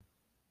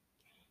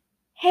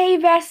Hey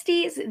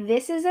besties,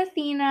 this is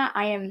Athena.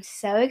 I am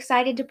so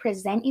excited to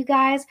present you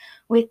guys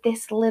with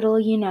this little,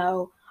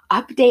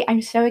 update.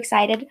 I'm so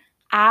excited.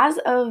 As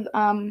of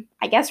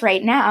I guess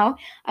right now,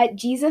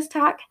 Jesus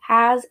Talk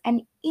has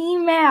an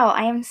email.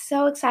 I am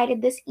so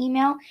excited. This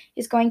email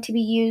is going to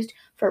be used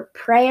for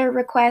prayer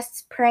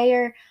requests,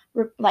 praise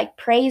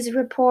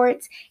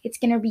reports. It's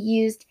going to be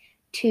used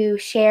to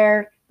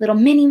share little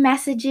mini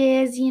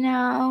messages,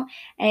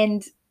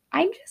 and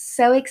I'm just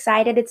so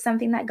excited. It's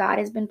something that God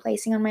has been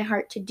placing on my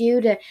heart to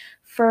do to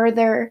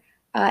further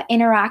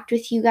interact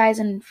with you guys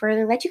and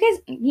further let you guys,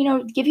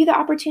 give you the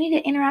opportunity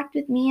to interact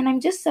with me. And I'm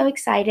just so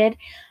excited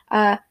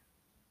uh,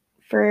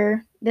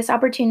 for this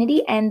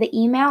opportunity. And the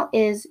email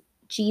is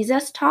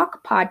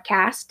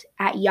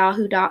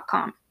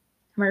JesusTalkPodcast@yahoo.com. I'm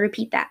going to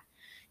repeat that.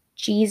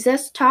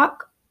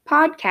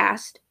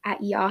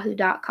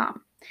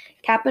 JesusTalkPodcast@yahoo.com.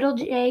 Capital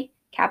J,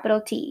 capital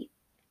T.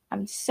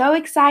 I'm so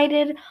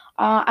excited.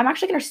 I'm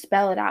actually going to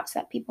spell it out so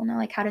that people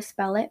know how to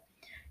spell it.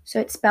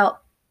 So it's spelled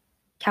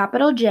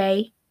capital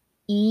J,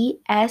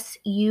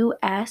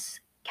 ESUS,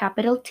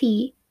 capital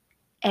T,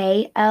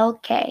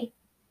 ALKPODCAST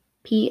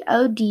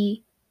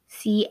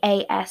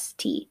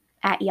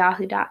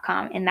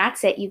 @yahoo.com. And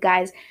that's it, you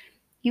guys.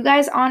 You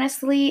guys,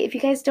 honestly, if you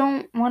guys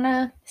don't want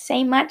to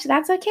say much,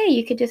 that's okay.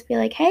 You could just be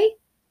like, hey,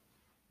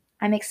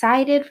 I'm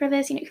excited for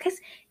this. You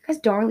guys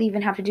don't really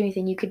even have to do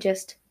anything. You could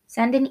just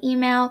send an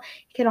email.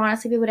 It could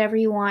honestly be whatever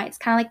you want. It's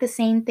kind of like the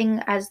same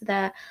thing as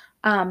the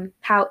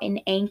how in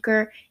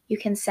Anchor you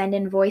can send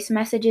in voice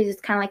messages. It's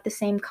kind of like the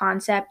same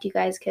concept. You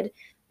guys could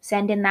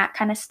send in that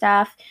kind of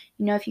stuff.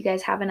 If you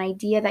guys have an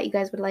idea that you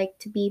guys would like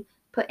to be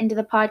put into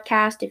the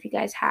podcast, if you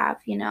guys have,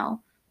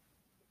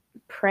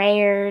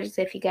 prayers,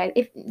 if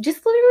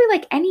just literally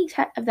like any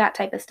type of that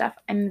type of stuff.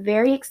 I'm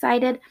very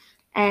excited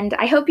and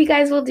I hope you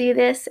guys will do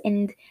this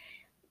and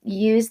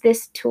use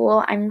this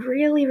tool. I'm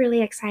really,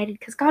 really excited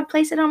because God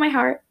placed it on my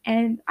heart,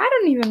 and I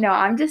don't even know.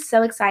 I'm just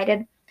so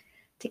excited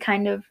to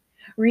kind of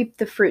reap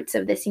the fruits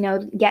of this,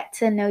 get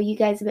to know you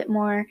guys a bit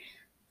more,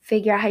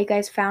 figure out how you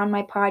guys found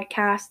my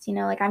podcast.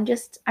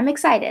 I'm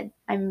excited.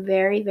 I'm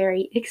very,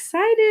 very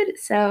excited.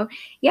 So,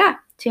 yeah,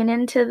 tune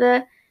into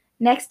the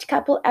next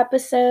couple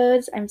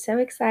episodes. I'm so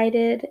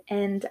excited,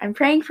 and I'm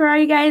praying for all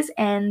you guys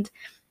and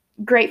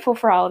grateful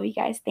for all of you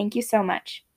guys. Thank you so much.